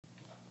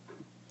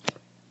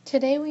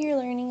Today we are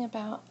learning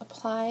about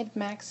applied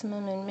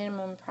maximum and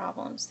minimum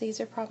problems. These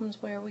are problems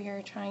where we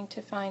are trying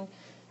to find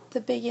the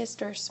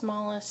biggest or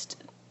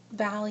smallest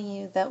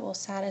value that will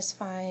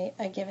satisfy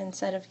a given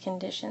set of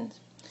conditions.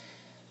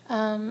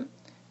 For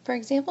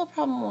example,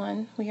 problem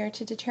 1, we are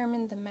to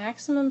determine the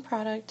maximum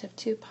product of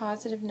two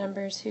positive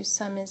numbers whose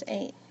sum is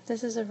 8.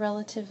 This is a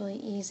relatively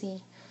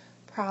easy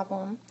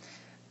problem.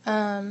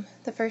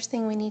 The first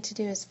thing we need to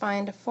do is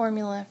find a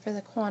formula for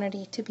the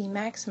quantity to be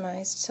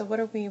maximized. So what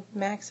are we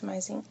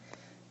maximizing?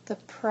 The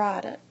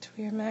product.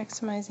 We are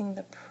maximizing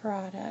the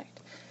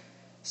product.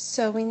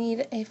 So we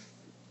need a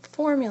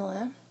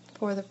formula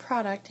for the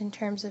product in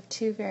terms of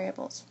two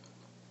variables.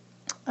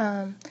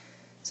 So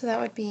that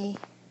would be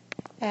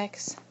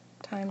x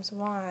times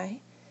y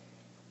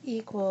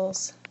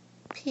equals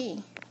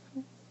p,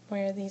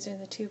 where these are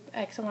the two,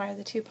 x and y are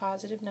the two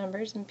positive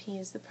numbers and p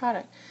is the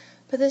product.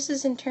 But this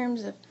is in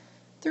terms of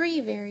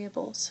three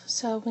variables,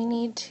 so we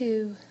need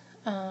to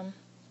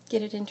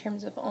get it in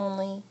terms of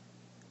only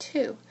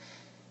two.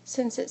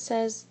 Since it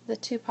says the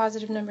two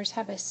positive numbers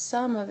have a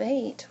sum of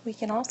 8, we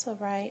can also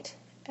write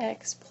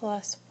x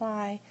plus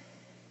y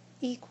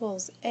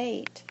equals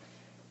 8.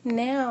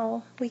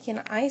 Now we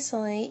can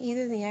isolate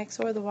either the x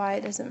or the y,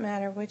 it doesn't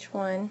matter which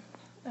one.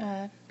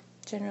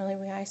 Generally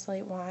we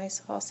isolate y,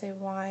 so I'll say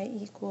y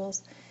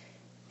equals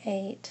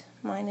 8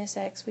 minus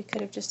x. We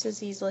could have just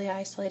as easily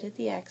isolated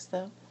the x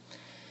though.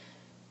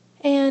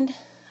 And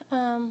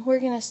we're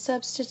going to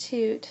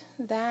substitute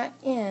that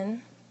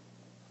in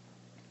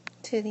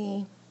to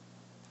the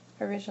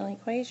original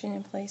equation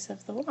in place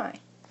of the y.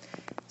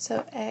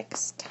 So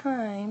x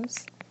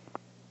times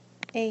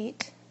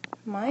 8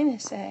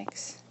 minus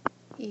x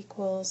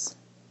equals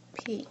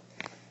p.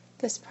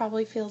 This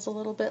probably feels a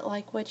little bit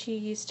like what you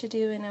used to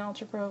do in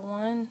Algebra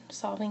 1,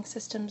 solving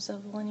systems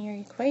of linear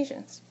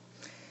equations.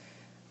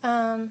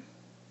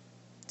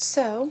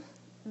 So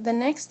the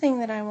next thing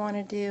that I want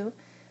to do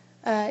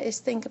is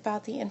think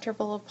about the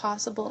interval of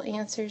possible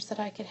answers that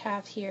I could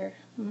have here.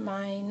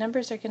 My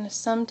numbers are going to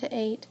sum to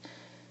 8,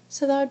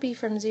 so that would be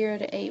from 0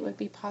 to 8 would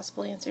be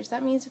possible answers.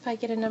 That means if I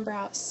get a number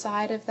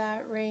outside of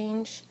that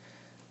range,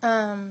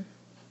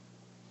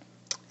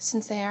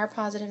 since they are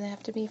positive, they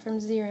have to be from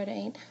 0 to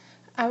 8,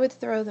 I would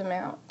throw them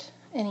out,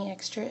 any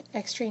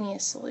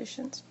extraneous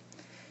solutions.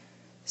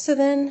 So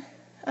then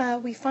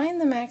we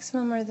find the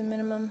maximum or the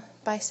minimum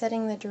by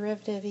setting the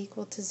derivative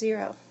equal to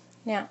 0.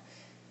 Now,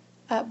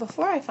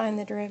 before I find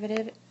the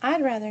derivative,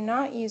 I'd rather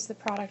not use the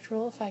product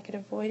rule if I could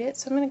avoid it,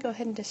 so I'm going to go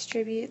ahead and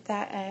distribute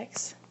that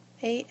x.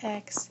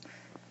 8x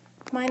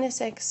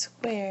minus x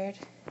squared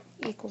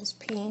equals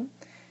p.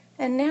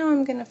 And now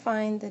I'm going to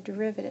find the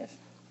derivative.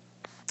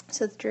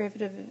 So the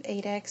derivative of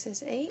 8x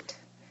is 8,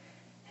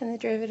 and the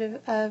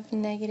derivative of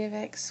negative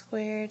x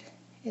squared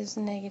is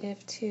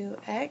negative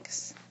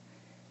 2x,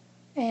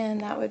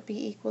 and that would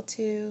be equal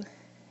to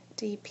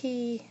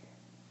dp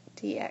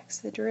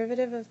dx, the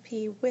derivative of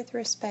p with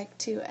respect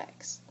to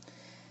x.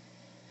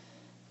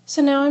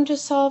 So now I'm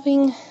just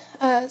solving,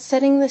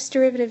 setting this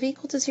derivative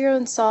equal to 0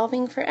 and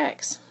solving for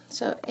x.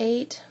 So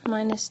 8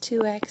 minus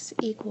 2x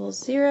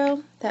equals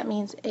 0. That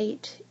means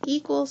 8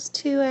 equals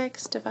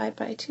 2x, divide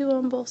by 2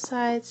 on both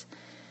sides,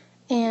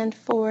 and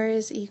 4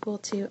 is equal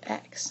to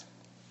x.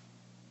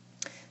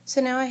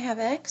 So now I have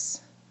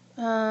x,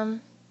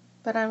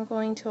 but I'm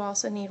going to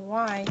also need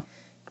y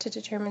to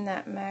determine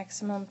that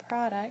maximum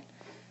product.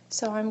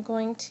 So I'm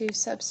going to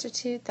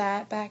substitute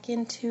that back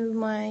into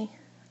my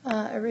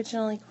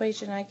original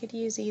equation. I could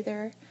use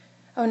either,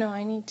 oh no,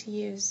 I need to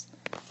use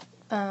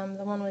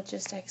the one with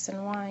just x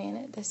and y in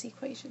it, this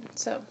equation.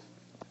 So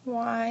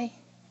y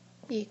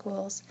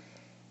equals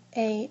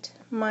 8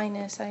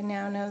 minus, I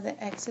now know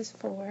that x is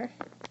 4,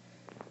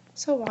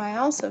 so y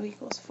also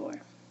equals 4.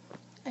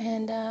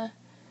 And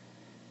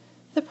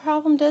the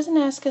problem doesn't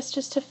ask us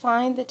just to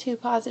find the two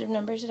positive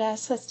numbers, it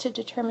asks us to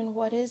determine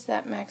what is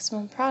that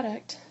maximum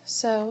product.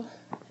 So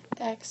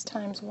x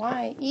times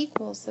y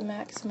equals the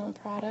maximum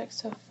product,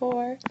 so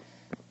 4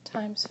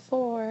 times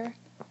 4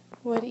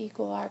 would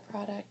equal our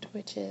product,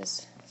 which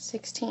is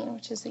 16,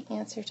 which is the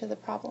answer to the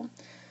problem.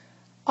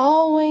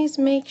 Always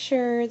make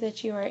sure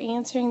that you are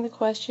answering the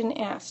question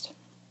asked.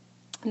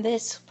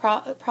 This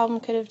problem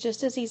could have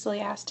just as easily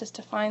asked us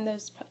to find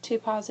those two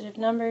positive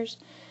numbers.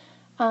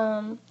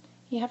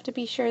 You have to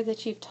be sure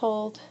that you've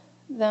told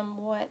them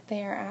what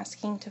they are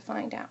asking to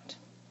find out.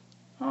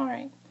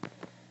 Alright.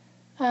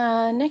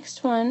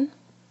 Next one,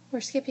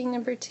 we're skipping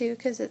number 2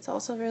 because it's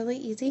also really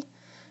easy.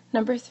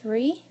 Number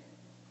 3,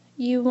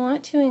 you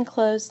want to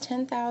enclose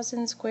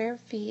 10,000 square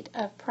feet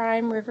of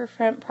prime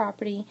riverfront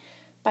property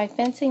by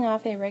fencing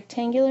off a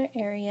rectangular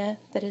area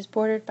that is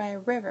bordered by a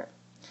river.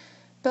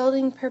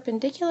 Building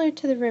perpendicular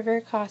to the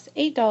river costs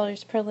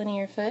 $8 per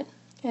linear foot,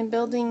 and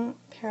building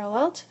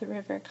parallel to the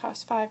river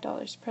costs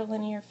 $5 per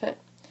linear foot.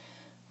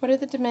 What are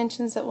the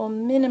dimensions that will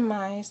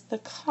minimize the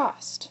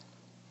cost?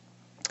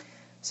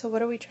 So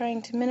what are we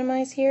trying to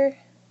minimize here?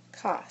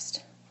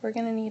 Cost. We're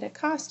going to need a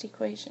cost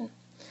equation.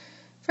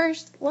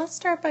 First, let's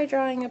start by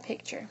drawing a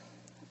picture.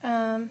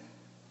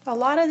 A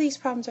lot of these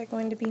problems are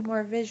going to be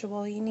more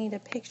visual. You need a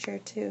picture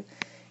to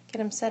get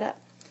them set up.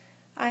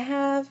 I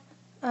have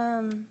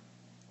a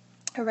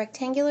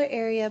rectangular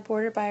area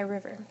bordered by a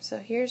river. So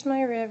here's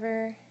my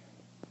river,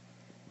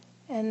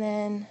 and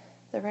then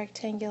the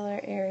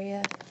rectangular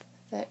area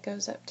that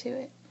goes up to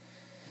it.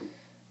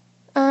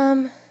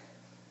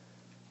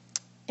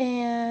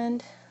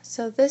 And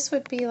so this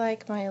would be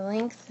like my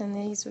length, and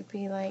these would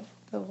be like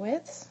the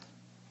width.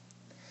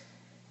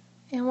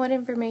 And what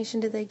information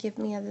do they give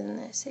me other than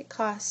this? It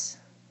costs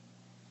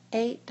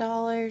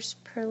 $8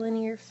 per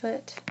linear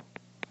foot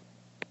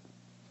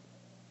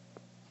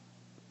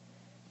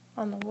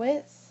on the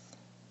width,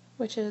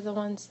 which are the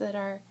ones that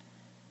are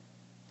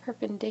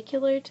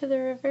perpendicular to the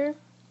river,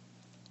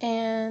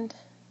 and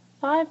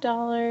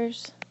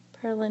 $5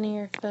 per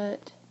linear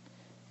foot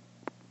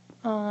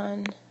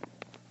on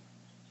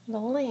the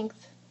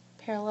length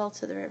parallel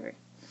to the river.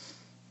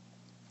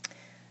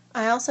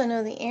 I also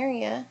know the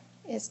area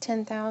is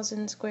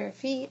 10,000 square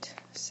feet,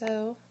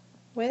 so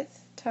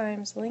width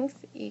times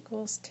length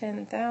equals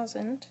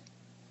 10,000.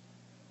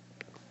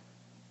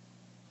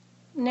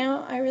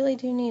 Now I really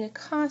do need a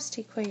cost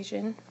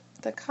equation.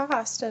 The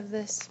cost of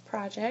this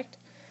project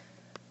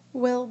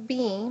will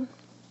be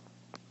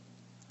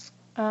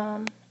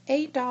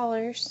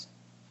 $8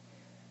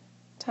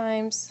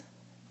 times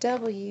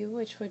W,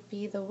 which would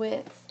be the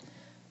width,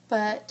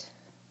 but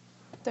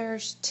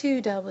there's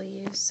 2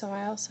 W's, so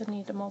I also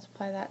need to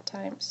multiply that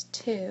times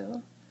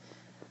 2,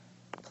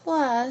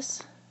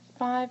 plus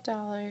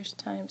 $5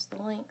 times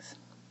the length.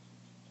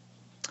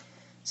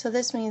 So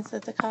this means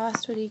that the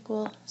cost would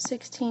equal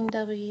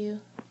 16W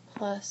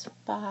plus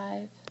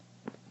 5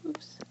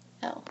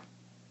 L.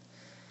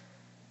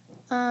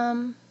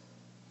 Now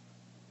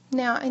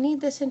I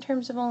need this in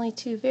terms of only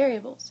 2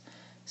 variables.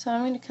 So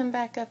I'm going to come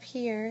back up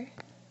here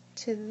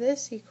to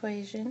this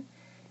equation,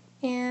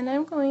 and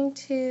I'm going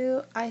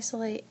to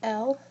isolate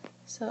L.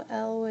 So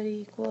L would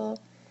equal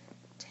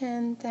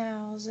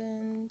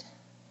 10,000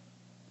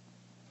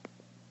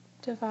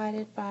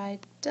 divided by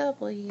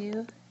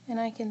W, and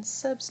I can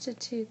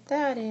substitute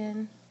that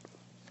in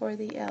for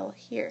the L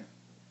here.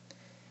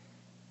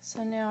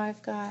 So now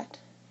I've got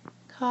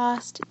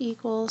cost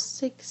equals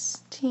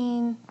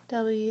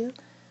 16W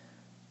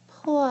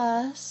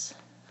plus,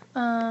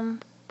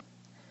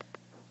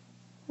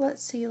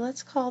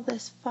 let's call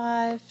this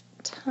 5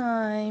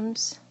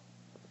 times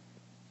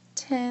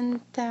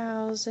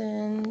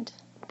 10,000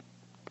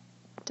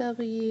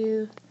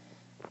 W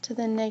to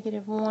the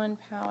 -1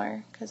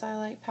 power, because I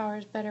like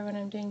powers better when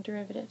I'm doing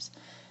derivatives.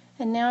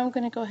 And now I'm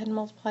going to go ahead and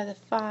multiply the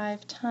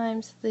 5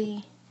 times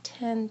the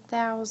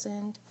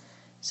 10,000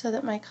 so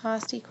that my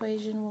cost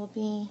equation will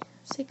be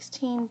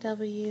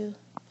 16W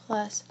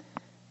plus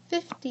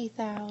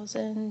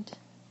 50,000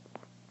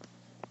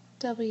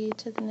 W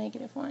to the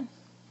 -1.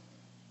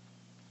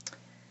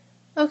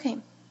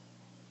 Okay,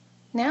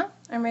 now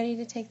I'm ready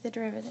to take the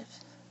derivative.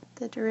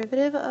 The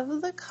derivative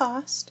of the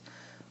cost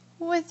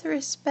with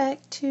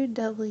respect to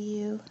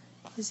W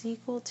is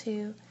equal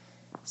to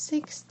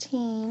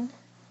 16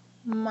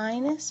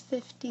 minus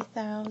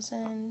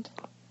 50,000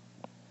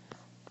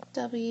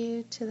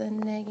 W to the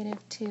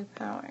 -2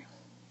 power.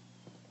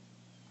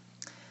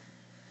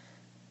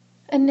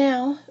 And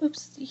now,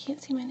 oops, you can't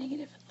see my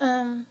negative.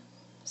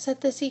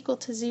 Set this equal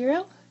to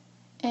 0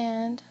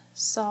 and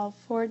solve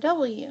for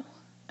W.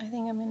 I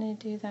think I'm going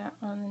to do that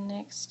on the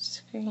next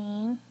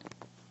screen.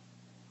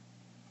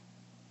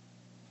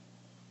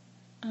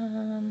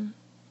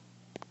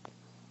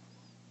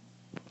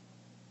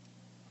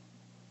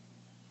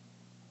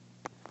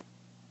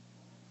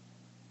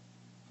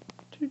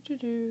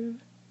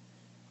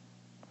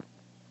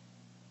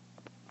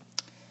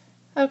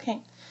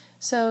 Okay,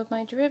 so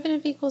my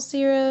derivative equals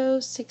 0,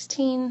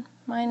 16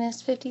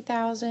 minus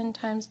 50,000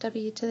 times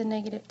W to the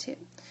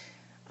 -2.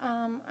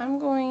 I'm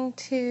going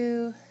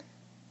to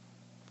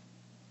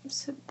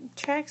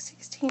subtract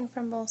 16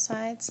 from both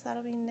sides.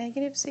 That'll be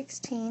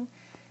 -16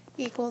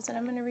 equals, and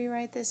I'm going to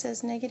rewrite this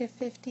as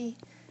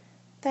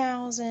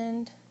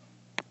 -50,000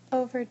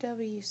 over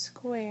W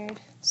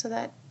squared. So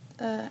that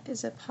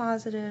is a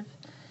positive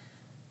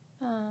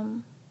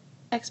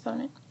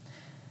exponent.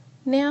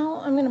 Now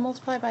I'm going to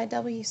multiply by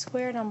W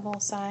squared on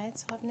both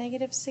sides. So I'll have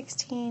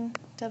 -16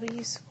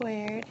 W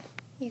squared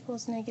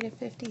equals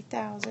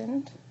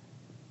 -50,000.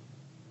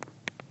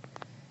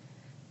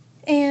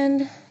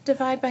 And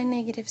divide by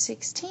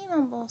 -16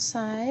 on both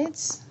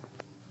sides.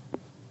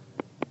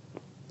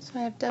 So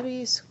I have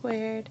W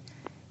squared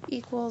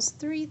equals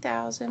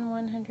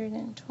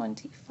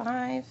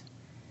 3,125.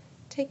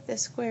 Take the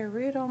square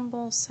root on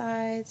both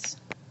sides.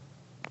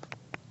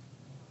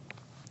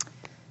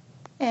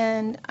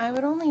 And I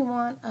would only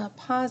want a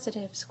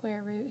positive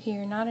square root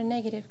here, not a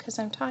negative, because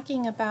I'm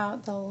talking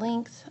about the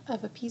length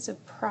of a piece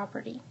of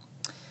property.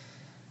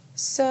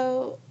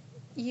 So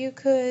you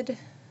could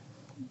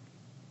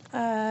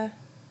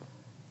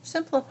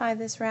simplify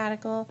this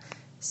radical.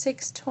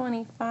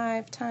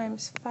 625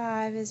 times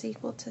 5 is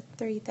equal to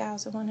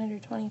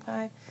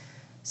 3,125.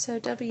 So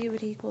W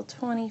would equal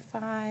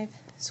 25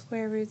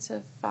 square roots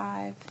of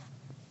 5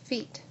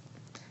 feet.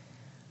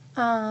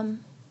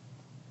 And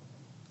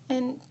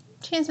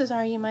chances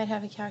are you might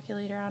have a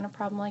calculator on a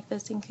problem like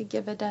this and could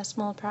give a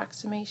decimal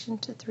approximation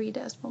to 3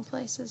 decimal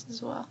places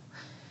as well.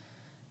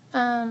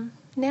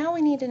 Now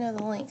we need to know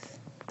the length.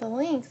 The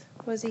length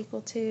was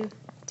equal to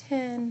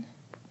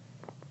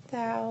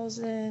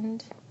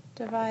 10,000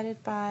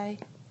 divided by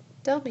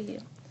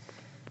W.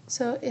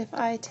 So if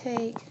I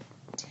take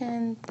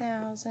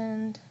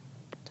 10,000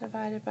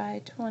 divided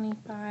by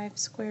 25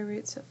 square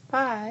roots of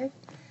 5,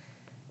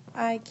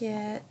 I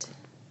get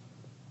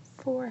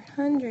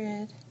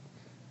 400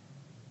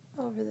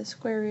 over the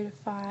square root of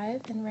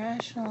 5, and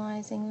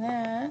rationalizing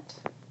that,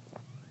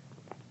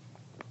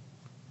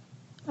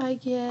 I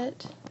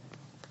get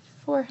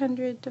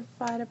 400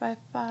 divided by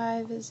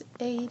 5 is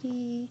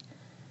 80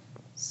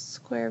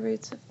 square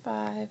roots of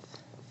 5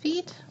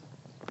 feet.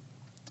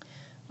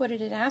 What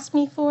did it ask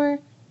me for?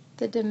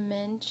 The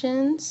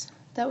dimensions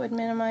that would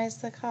minimize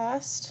the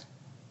cost.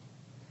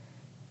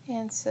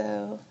 And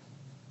so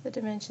the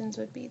dimensions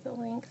would be the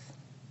length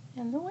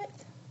and the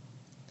width.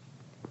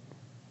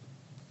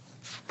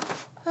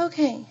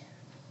 Okay,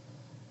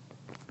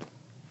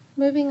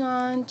 moving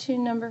on to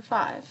number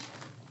 5.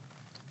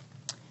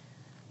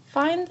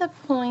 Find the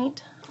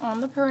point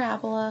on the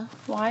parabola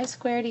y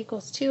squared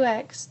equals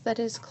 2x that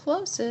is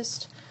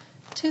closest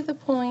to the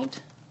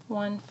point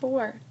 1,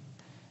 4.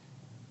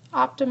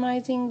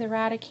 Optimizing the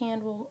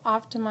radicand will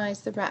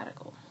optimize the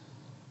radical.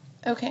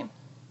 Okay,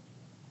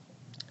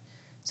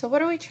 so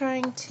what are we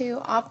trying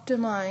to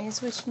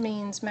optimize, which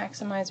means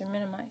maximize or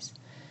minimize?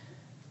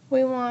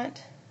 We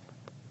want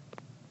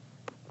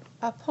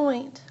a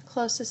point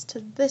closest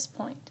to this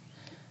point.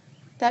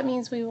 That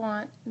means we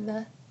want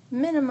the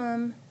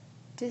minimum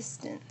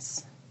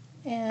distance.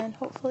 And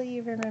hopefully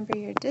you remember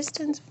your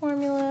distance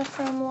formula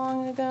from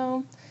long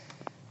ago.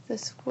 The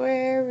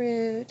square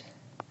root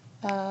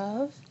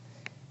of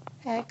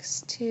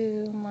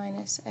x2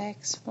 minus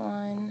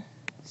x1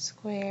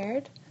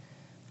 squared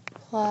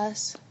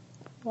plus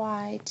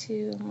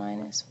y2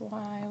 minus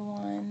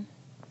y1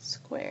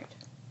 squared.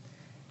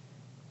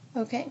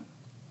 Okay,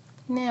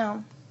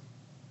 now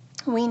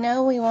we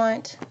know we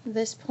want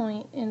this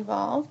point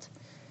involved.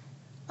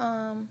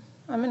 I'm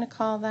going to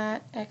call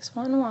that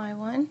x1,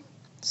 y1.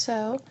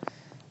 So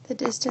the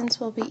distance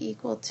will be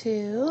equal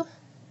to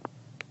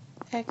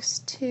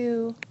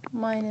x2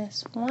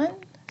 minus 1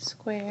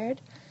 squared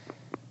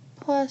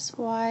plus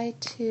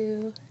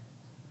y2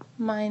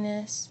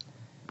 minus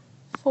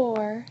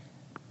 4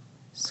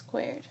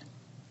 squared.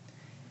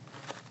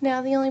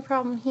 Now the only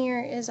problem here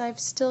is I've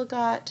still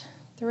got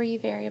 3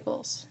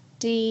 variables,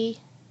 d,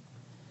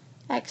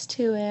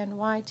 x2, and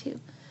y2.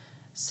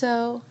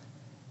 So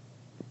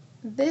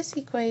this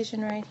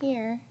equation right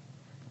here,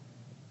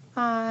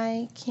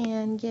 I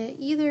can get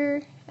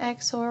either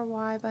x or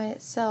y by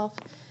itself.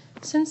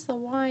 Since the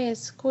y is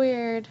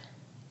squared,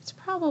 it's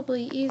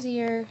probably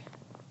easier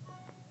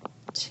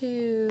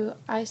to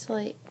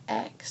isolate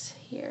x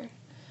here.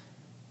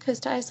 Because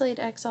to isolate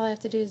x, all I have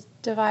to do is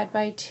divide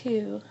by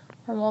 2,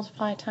 or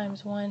multiply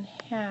times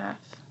 1/2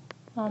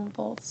 on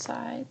both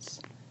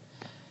sides.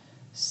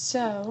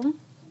 So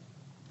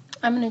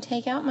I'm going to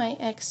take out my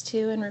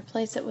x2 and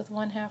replace it with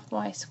 1/2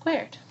 y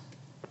squared.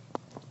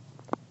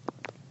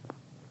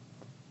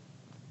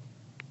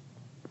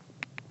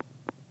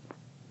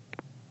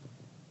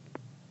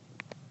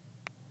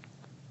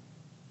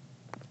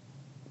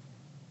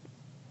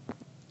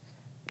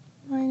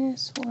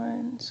 Minus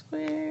 1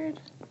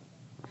 squared.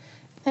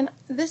 And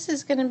this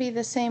is going to be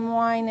the same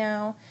y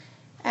now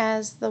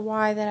as the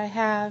y that I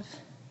have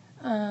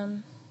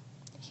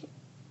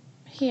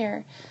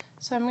here.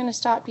 So I'm going to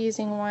stop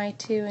using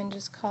y2 and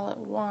just call it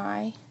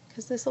y,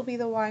 because this will be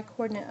the y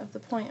coordinate of the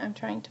point I'm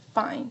trying to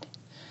find.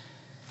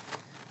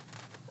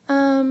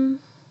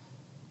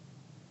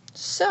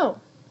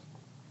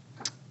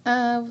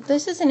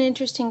 This is an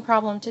interesting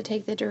problem to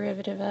take the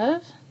derivative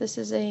of. This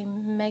is a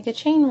mega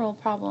chain rule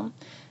problem.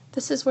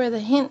 This is where the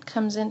hint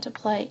comes into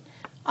play.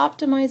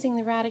 Optimizing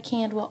the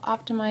radicand will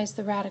optimize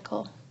the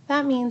radical.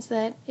 That means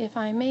that if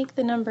I make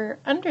the number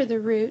under the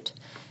root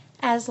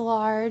as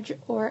large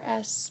or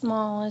as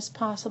small as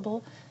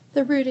possible,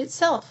 the root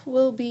itself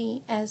will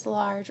be as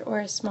large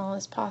or as small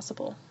as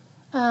possible.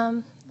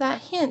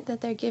 That hint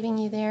that they're giving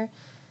you there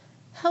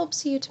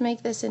helps you to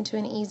make this into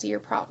an easier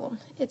problem.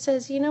 It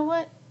says, you know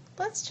what,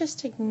 let's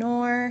just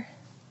ignore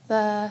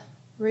the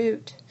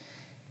root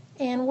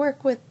and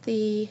work with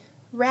the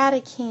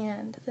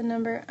radicand, the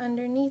number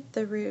underneath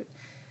the root.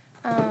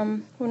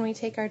 When we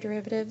take our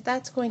derivative,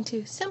 that's going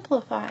to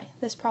simplify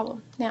this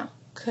problem. Now,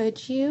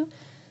 could you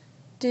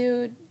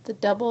do the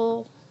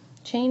double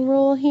chain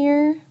rule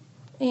here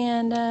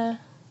and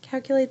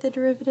calculate the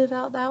derivative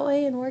out that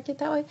way and work it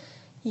that way?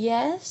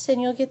 Yes,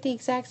 and you'll get the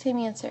exact same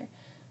answer.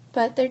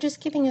 But they're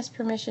just giving us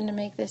permission to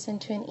make this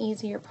into an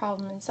easier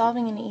problem, and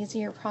solving an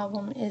easier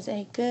problem is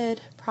a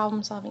good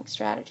problem-solving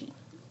strategy.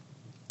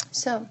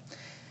 So,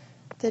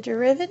 the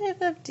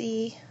derivative of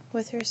d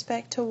with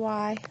respect to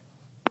y,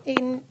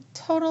 in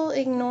total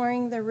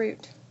ignoring the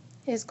root,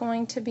 is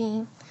going to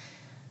be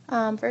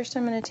First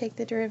I'm going to take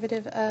the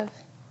derivative of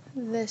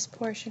this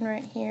portion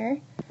right here.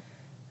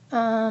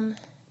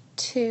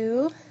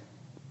 2,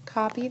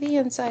 copy the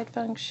inside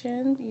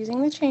function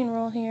using the chain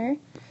rule here,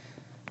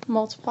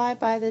 multiply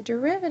by the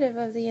derivative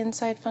of the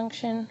inside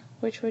function,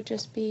 which would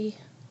just be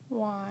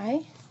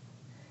y,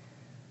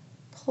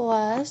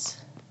 plus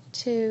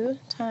 2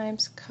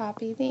 times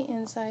copy the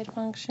inside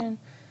function,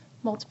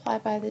 multiply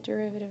by the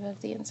derivative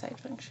of the inside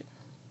function.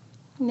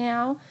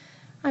 Now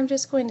I'm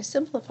just going to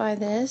simplify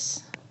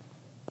this.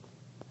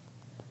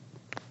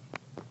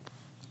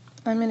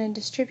 I'm going to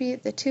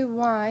distribute the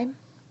 2y,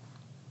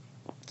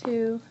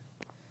 2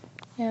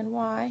 and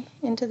y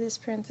into this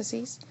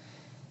parentheses.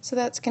 So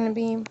that's going to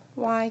be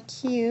y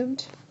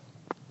cubed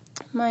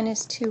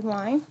minus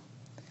 2y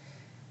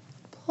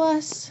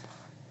plus,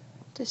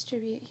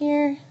 distribute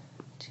here,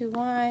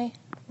 2y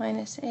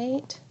minus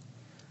 8.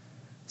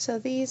 So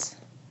these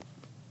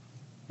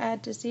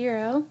add to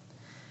 0,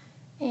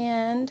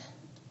 and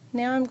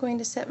now I'm going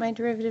to set my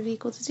derivative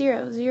equal to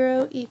 0.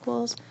 0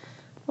 equals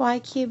y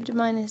cubed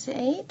minus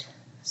 8,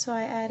 so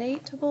I add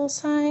 8 to both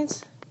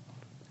sides.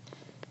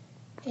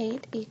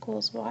 8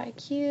 equals y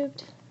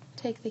cubed,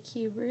 take the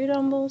cube root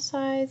on both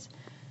sides,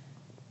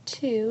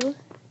 2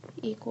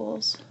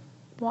 equals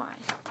y.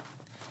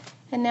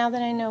 And now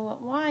that I know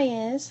what y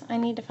is, I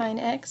need to find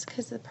x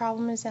because the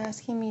problem is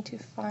asking me to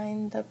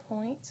find the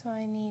point, so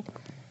I need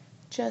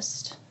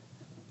just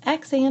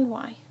x and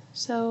y.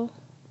 So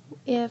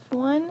if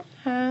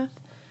 1/2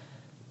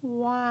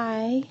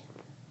 y,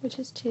 which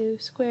is 2,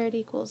 squared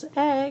equals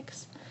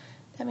x,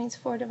 that means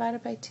 4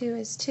 divided by 2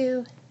 is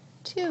 2.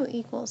 2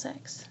 equals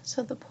x.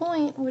 So the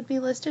point would be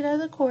listed as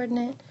a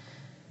coordinate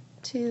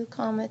 2,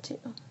 2.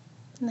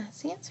 And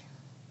that's the answer.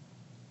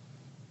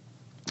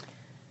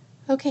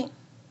 Okay,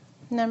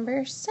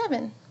 number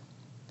 7.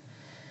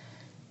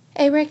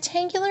 A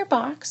rectangular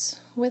box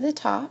with a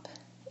top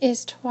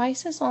is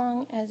twice as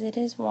long as it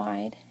is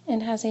wide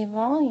and has a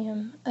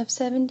volume of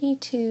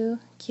 72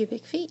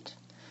 cubic feet.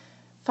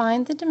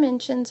 Find the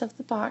dimensions of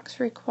the box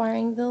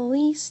requiring the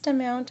least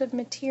amount of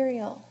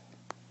material.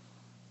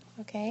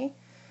 Okay,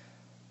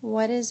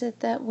 what is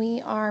it that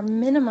we are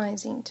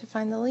minimizing to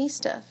find the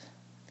least of?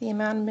 The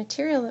amount of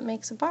material that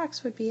makes a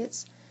box would be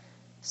its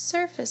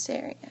surface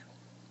area.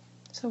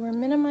 So we're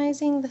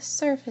minimizing the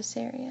surface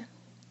area.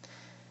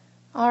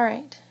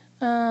 Alright,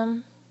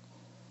 I'm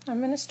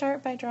going to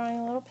start by drawing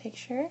a little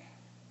picture.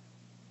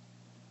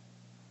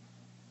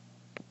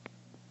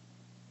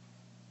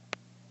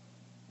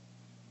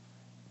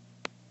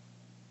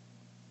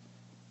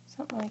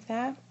 Something like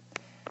that.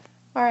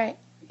 Alright,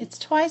 it's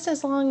twice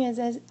as long as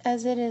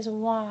it is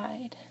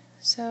wide.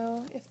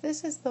 So if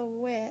this is the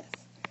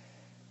width,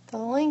 the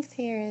length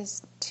here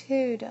is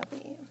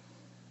 2w.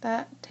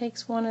 That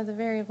takes one of the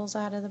variables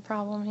out of the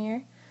problem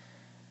here.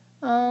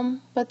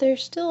 But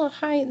there's still a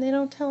height, and they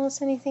don't tell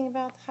us anything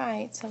about the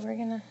height, so we're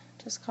going to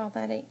just call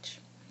that h.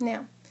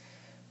 Now,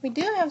 we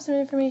do have some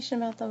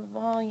information about the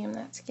volume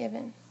that's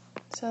given.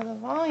 So the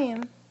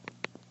volume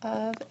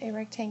of a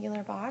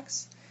rectangular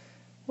box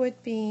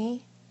would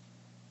be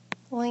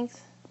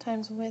length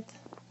times width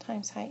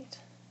times height.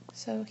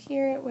 So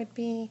here it would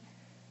be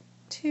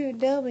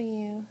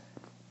 2w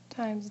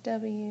times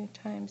w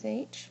times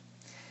h.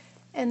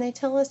 And they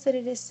tell us that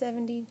it is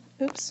 72.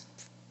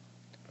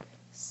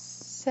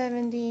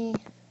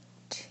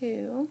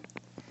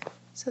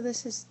 So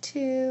this is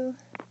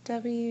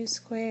 2w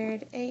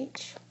squared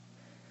h.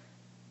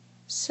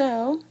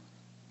 So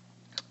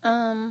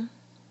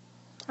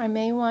I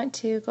may want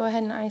to go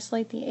ahead and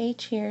isolate the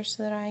h here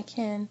so that I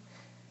can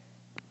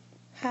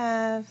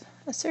have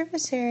a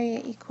surface area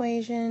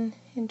equation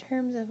in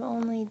terms of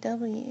only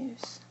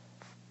w's.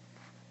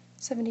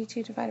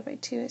 72 divided by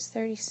 2 is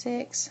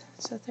 36,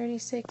 so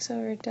 36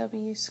 over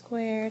w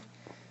squared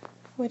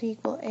would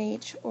equal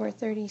h, or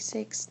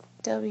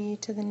 36w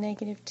to the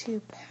negative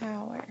 2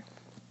 power.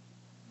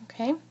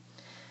 Okay?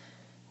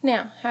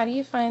 Now, how do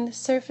you find the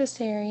surface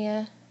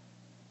area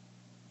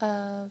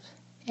of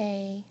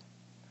a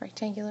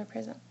rectangular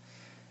prism?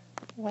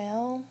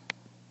 Well,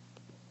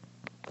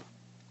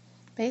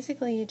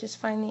 basically you just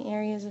find the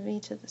areas of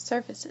each of the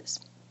surfaces.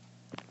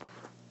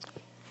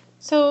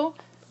 So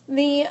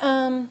the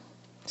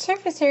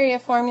surface area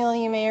formula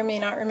you may or may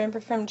not remember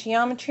from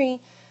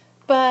geometry,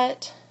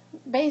 but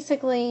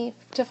basically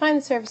to find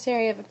the surface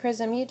area of a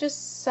prism you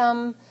just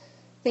sum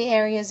the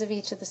areas of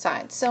each of the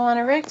sides. So on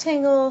a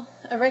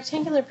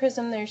rectangular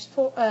prism there's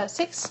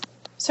 6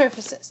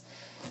 surfaces: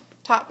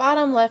 top,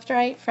 bottom, left,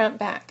 right, front,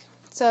 back.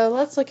 So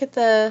let's look at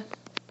the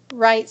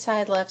right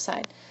side, left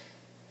side.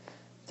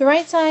 The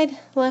right side,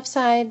 left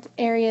side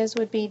areas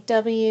would be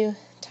w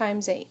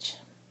times h,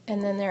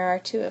 and then there are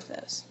 2 of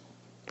those.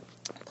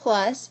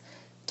 Plus,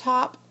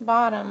 top,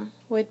 bottom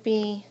would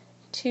be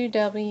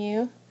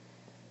 2w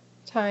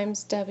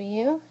times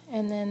w,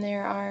 and then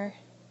there are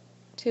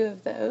 2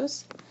 of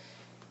those.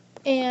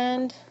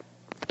 And,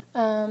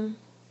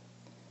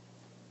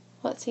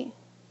 let's see,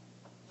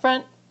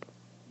 front,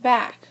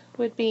 back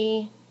would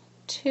be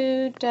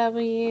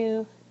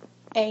 2wh,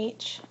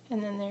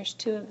 and then there's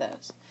 2 of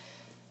those.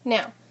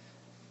 Now,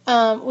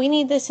 We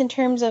need this in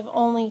terms of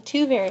only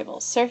two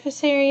variables,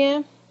 surface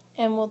area,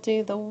 and we'll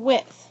do the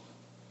width.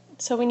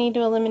 So we need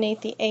to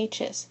eliminate the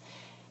h's.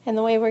 And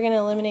the way we're going to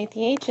eliminate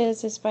the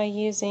h's is by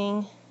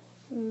using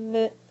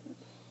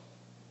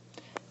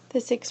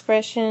this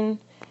expression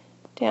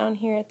down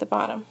here at the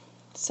bottom.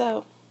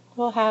 So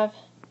we'll have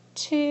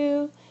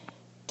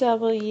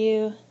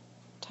 2w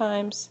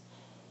times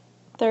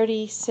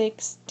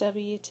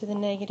 36w to the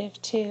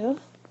negative 2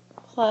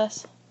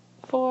 plus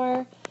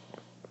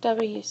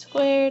 4w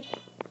squared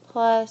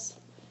plus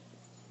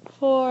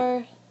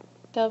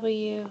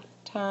 4w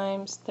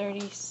times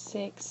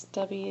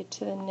 36w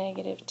to the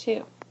negative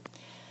 2.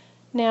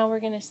 Now we're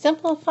going to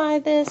simplify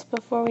this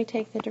before we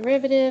take the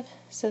derivative.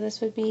 So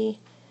this would be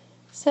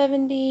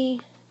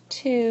 72w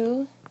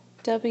to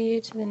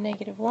the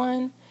negative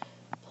 1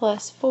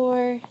 plus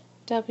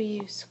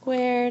 4w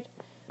squared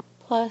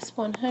plus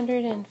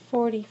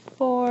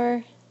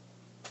 144w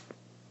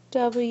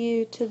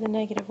to the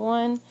negative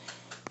 1.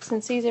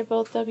 Since these are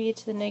both w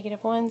to the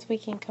negative 1s, we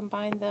can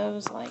combine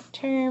those like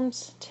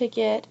terms to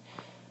get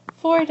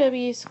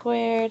 4w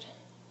squared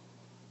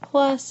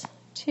plus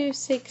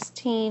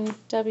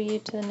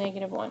 216w to the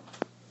negative 1.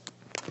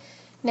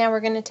 Now we're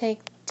going to take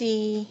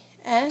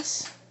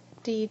ds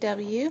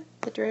dw,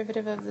 the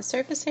derivative of the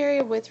surface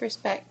area with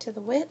respect to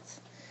the width,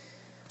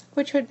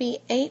 which would be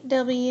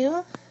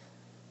 8w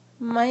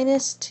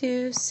minus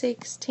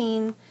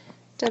 216w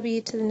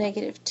to the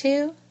negative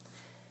 2.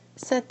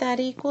 Set that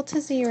equal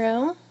to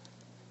 0,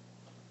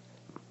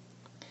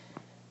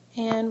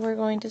 and we're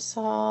going to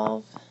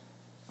solve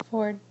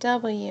for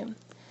w.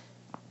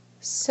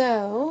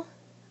 So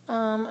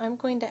I'm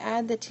going to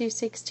add the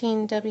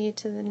 216w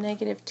to the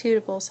negative 2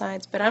 to both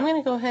sides, but I'm going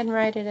to go ahead and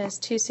write it as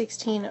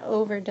 216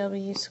 over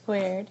w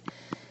squared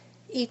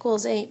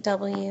equals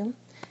 8w.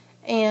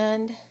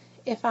 And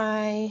if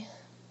I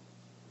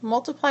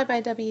multiply by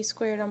w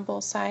squared on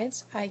both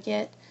sides, I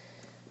get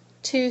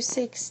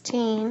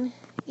 216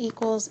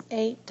 equals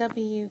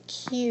 8w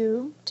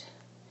cubed.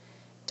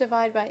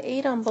 Divide by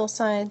 8 on both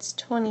sides,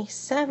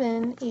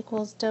 27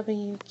 equals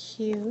w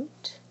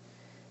cubed.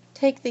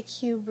 Take the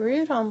cube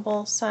root on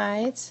both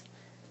sides,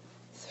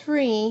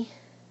 3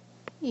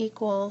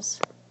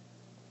 equals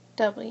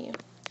w.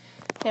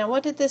 Now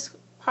what did this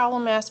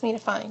problem ask me to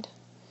find?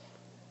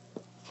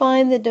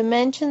 Find the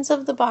dimensions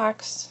of the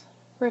box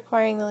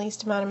requiring the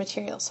least amount of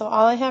material. So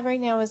all I have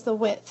right now is the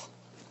width.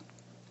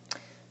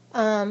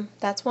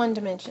 That's one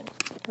dimension.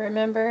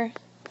 Remember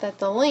that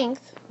the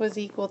length was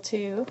equal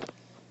to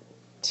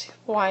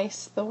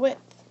twice the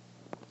width.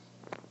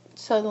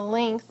 So the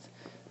length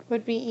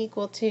would be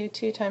equal to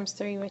 2 times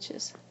 3, which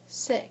is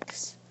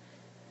 6.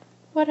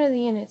 What are the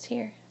units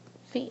here?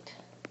 Feet.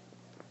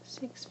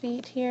 6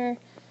 feet here,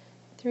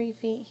 3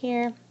 feet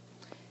here.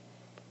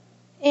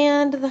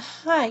 And the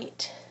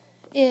height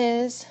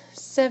is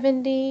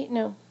 70,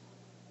 no,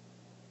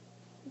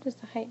 what is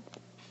the height?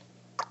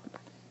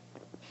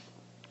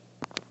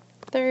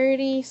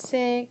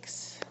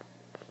 36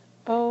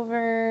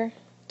 over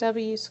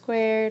w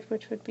squared,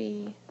 which would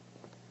be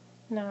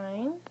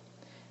 9.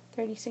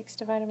 36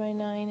 divided by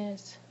 9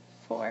 is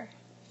 4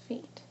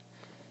 feet.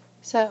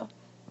 So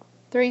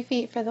 3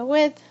 feet for the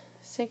width,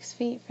 6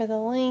 feet for the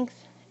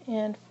length,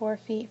 and 4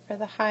 feet for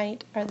the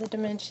height are the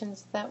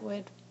dimensions that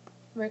would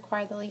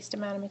require the least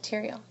amount of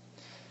material.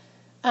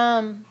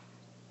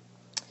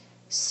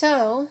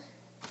 So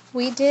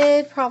we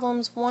did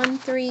problems 1,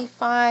 3,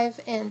 5,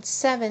 and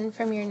 7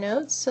 from your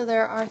notes. So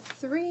there are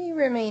 3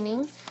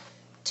 remaining,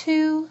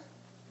 2,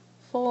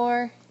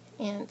 4,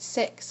 and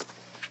 6.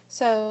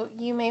 So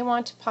you may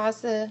want to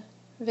pause the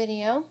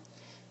video,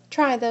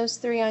 try those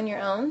 3 on your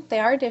own. They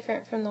are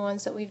different from the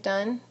ones that we've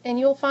done, and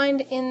you'll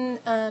find in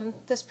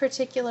this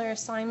particular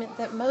assignment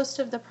that most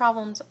of the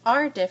problems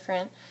are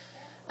different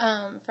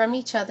from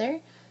each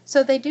other.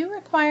 So they do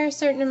require a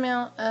certain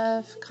amount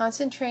of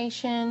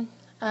concentration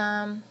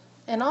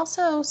and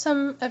also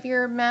some of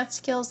your math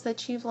skills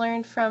that you've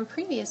learned from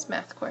previous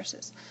math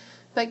courses.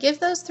 But give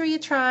those 3 a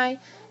try,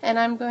 and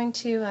I'm going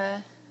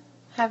to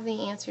have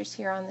the answers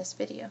here on this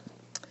video.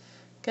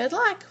 Good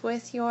luck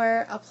with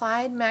your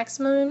applied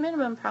maximum and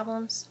minimum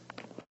problems.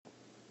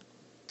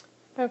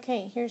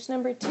 Okay, here's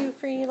number 2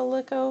 for you to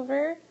look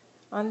over.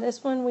 On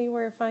this one we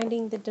were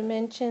finding the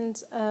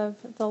dimensions of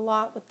the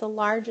lot with the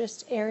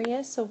largest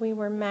area, so we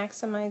were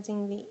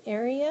maximizing the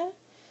area,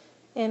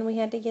 and we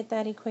had to get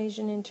that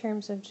equation in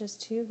terms of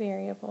just 2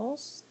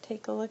 variables.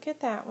 Take a look at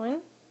that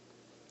one.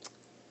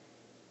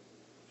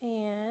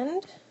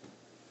 And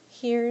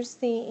here's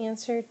the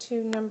answer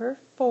to number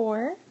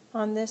 4.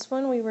 On this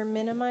one we were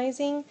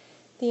minimizing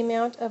the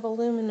amount of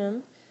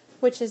aluminum,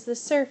 which is the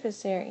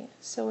surface area.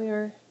 So we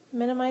were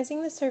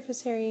minimizing the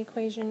surface area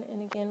equation,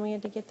 and again we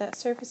had to get that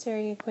surface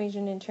area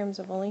equation in terms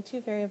of only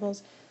 2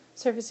 variables.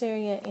 Surface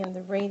area and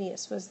the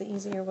radius was the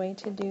easier way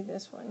to do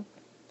this one.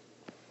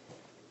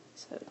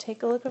 So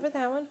take a look over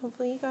that one.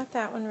 Hopefully you got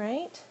that one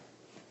right.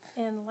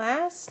 And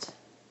last,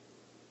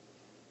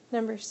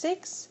 number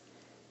 6,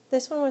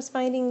 This one was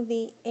finding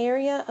the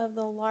area of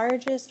the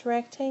largest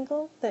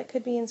rectangle that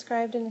could be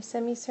inscribed in a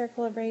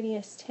semicircle of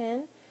radius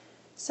 10.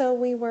 So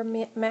we were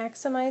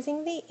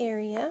maximizing the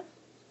area,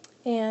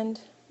 and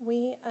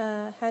we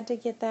had to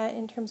get that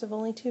in terms of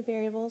only two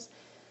variables.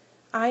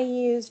 I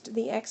used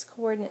the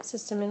x-coordinate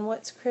system, and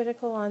what's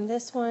critical on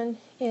this one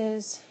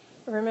is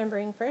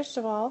remembering, first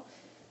of all,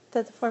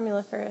 that the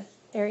formula for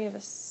area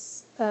of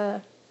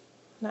a,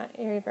 not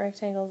area of a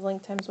rectangle is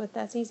length times width,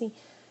 that's easy,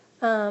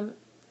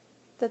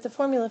 that the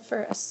formula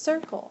for a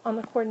circle on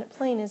the coordinate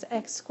plane is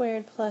x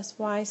squared plus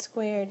y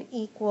squared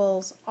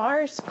equals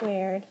r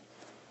squared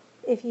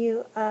if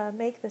you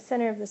make the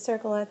center of the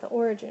circle at the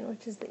origin,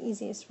 which is the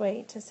easiest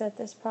way to set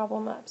this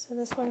problem up. So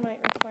this one might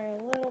require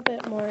a little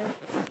bit more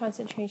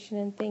concentration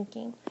and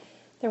thinking.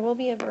 There will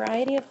be a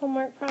variety of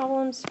homework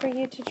problems for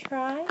you to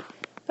try,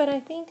 but I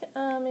think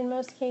in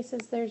most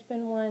cases there's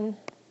been one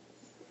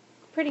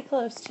pretty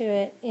close to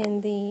it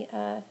in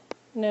the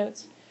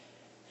notes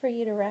for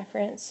you to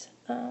reference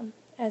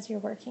as you're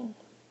working.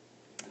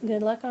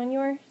 Good luck on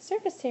your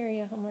surface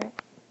area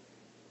homework.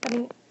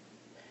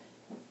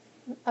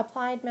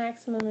 Applied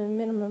maximum and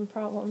minimum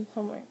problem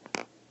homework.